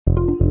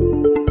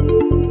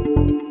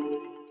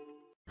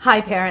Hi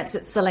parents,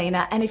 it's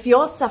Selena, and if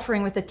you're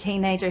suffering with a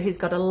teenager who's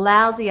got a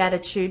lousy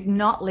attitude,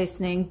 not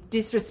listening,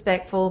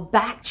 disrespectful,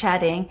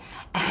 back-chatting,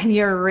 and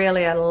you're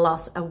really at a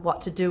loss of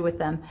what to do with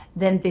them,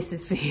 then this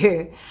is for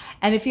you.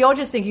 And if you're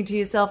just thinking to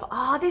yourself,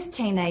 oh, this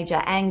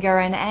teenager anger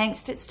and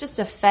angst, it's just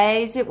a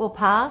phase, it will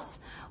pass.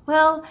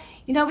 Well,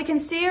 you know, we can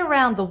see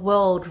around the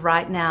world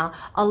right now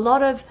a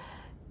lot of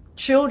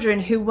children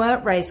who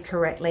weren't raised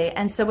correctly,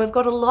 and so we've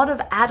got a lot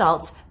of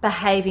adults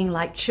behaving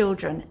like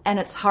children, and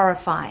it's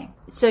horrifying.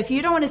 So if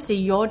you don't want to see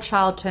your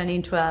child turn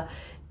into a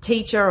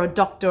teacher or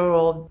doctor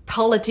or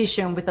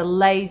politician with a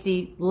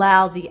lazy,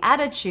 lousy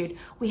attitude,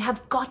 we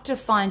have got to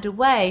find a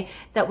way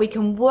that we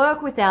can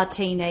work with our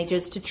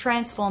teenagers to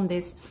transform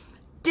this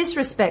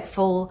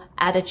disrespectful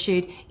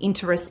attitude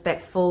into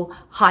respectful,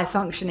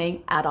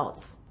 high-functioning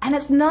adults. And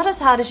it's not as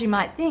hard as you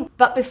might think.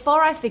 But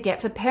before I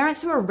forget, for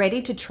parents who are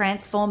ready to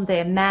transform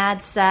their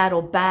mad, sad,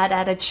 or bad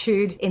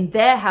attitude in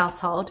their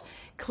household,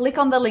 click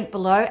on the link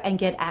below and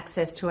get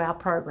access to our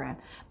program.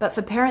 But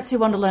for parents who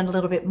want to learn a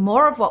little bit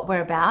more of what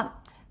we're about,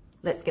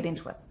 let's get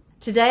into it.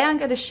 Today, I'm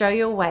going to show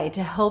you a way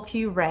to help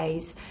you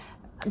raise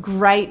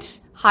great,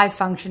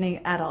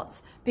 high-functioning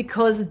adults,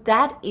 because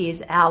that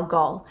is our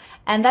goal.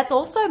 And that's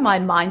also my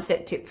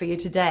mindset tip for you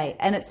today,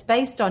 and it's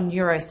based on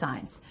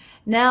neuroscience.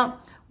 Now,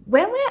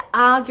 when we're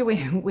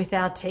arguing with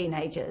our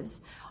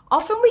teenagers,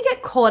 often we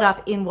get caught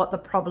up in what the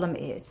problem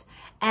is.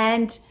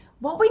 And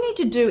what we need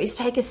to do is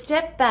take a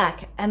step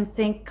back and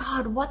think,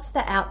 God, what's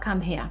the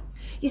outcome here?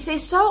 You see,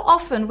 so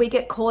often we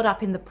get caught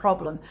up in the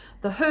problem,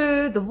 the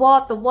who, the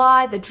what, the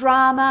why, the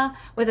drama,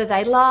 whether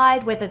they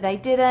lied, whether they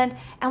didn't,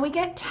 and we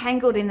get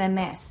tangled in their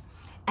mess.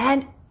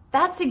 And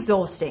that's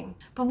exhausting.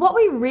 But what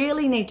we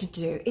really need to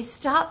do is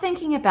start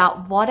thinking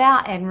about what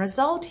our end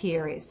result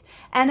here is.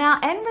 And our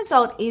end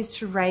result is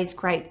to raise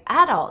great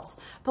adults.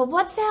 But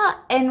what's our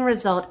end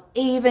result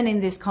even in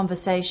this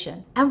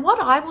conversation? And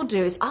what I will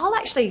do is I'll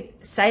actually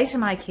say to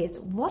my kids,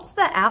 what's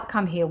the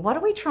outcome here? What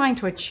are we trying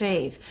to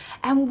achieve?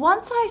 And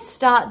once I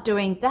start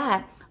doing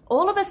that,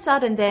 all of a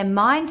sudden their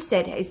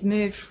mindset is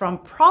moved from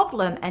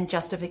problem and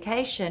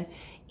justification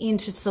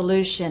into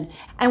solution,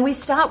 and we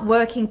start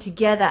working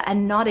together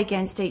and not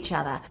against each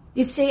other.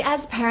 You see,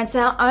 as parents,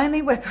 our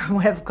only weapon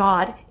we've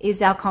got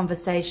is our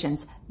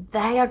conversations.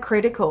 They are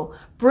critical.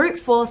 Brute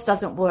force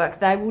doesn't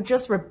work. They will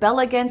just rebel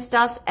against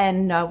us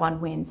and no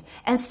one wins.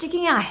 And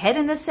sticking our head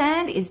in the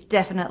sand is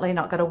definitely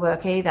not going to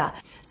work either.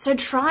 So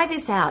try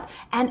this out.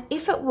 And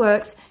if it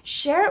works,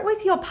 share it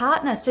with your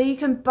partner so you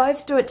can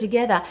both do it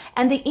together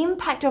and the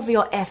impact of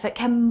your effort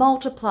can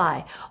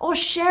multiply. Or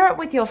share it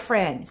with your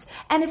friends.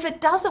 And if it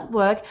doesn't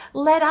work,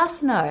 let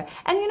us know.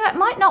 And you know, it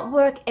might not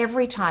work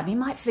every time. You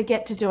might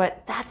forget to do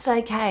it. That's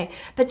okay.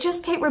 But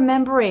just keep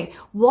remembering,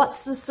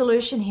 what's the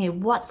solution here?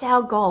 What's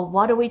our goal?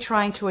 What are we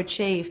trying to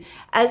achieve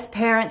as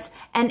parents,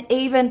 and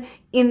even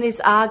in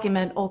this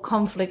argument or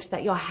conflict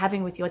that you're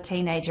having with your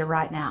teenager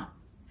right now?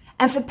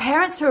 And for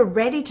parents who are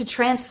ready to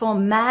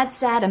transform mad,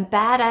 sad, and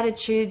bad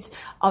attitudes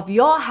of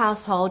your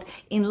household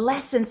in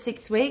less than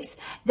 6 weeks,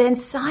 then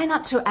sign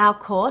up to our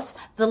course.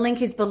 The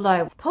link is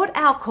below. Put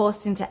our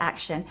course into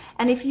action.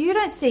 And if you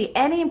don't see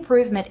any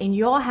improvement in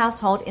your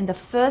household in the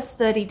first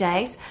 30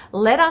 days,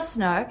 let us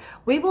know.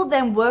 We will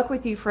then work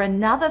with you for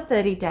another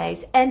 30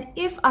 days. And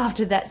if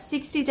after that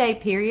 60-day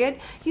period,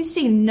 you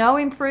see no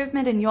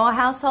improvement in your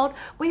household,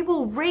 we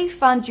will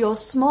refund your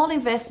small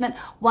investment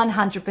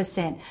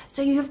 100%.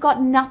 So you've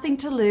got nothing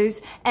to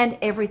lose and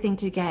everything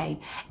to gain.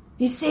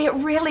 You see, it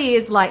really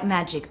is like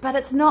magic, but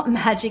it's not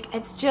magic,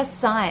 it's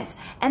just science.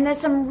 And there's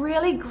some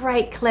really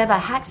great, clever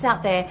hacks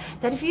out there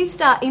that if you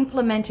start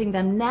implementing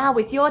them now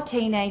with your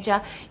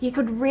teenager, you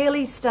could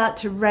really start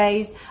to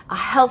raise a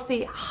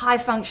healthy,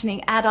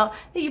 high-functioning adult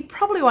that you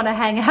probably want to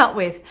hang out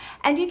with.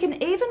 And you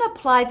can even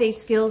apply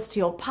these skills to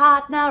your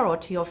partner or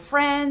to your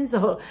friends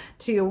or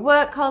to your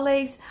work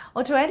colleagues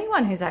or to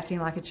anyone who's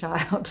acting like a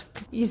child.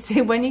 You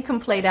see, when you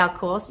complete our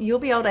course, you'll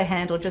be able to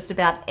handle just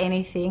about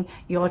anything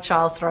your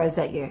child throws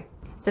at you.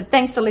 So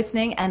thanks for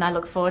listening, and I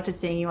look forward to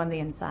seeing you on the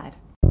inside.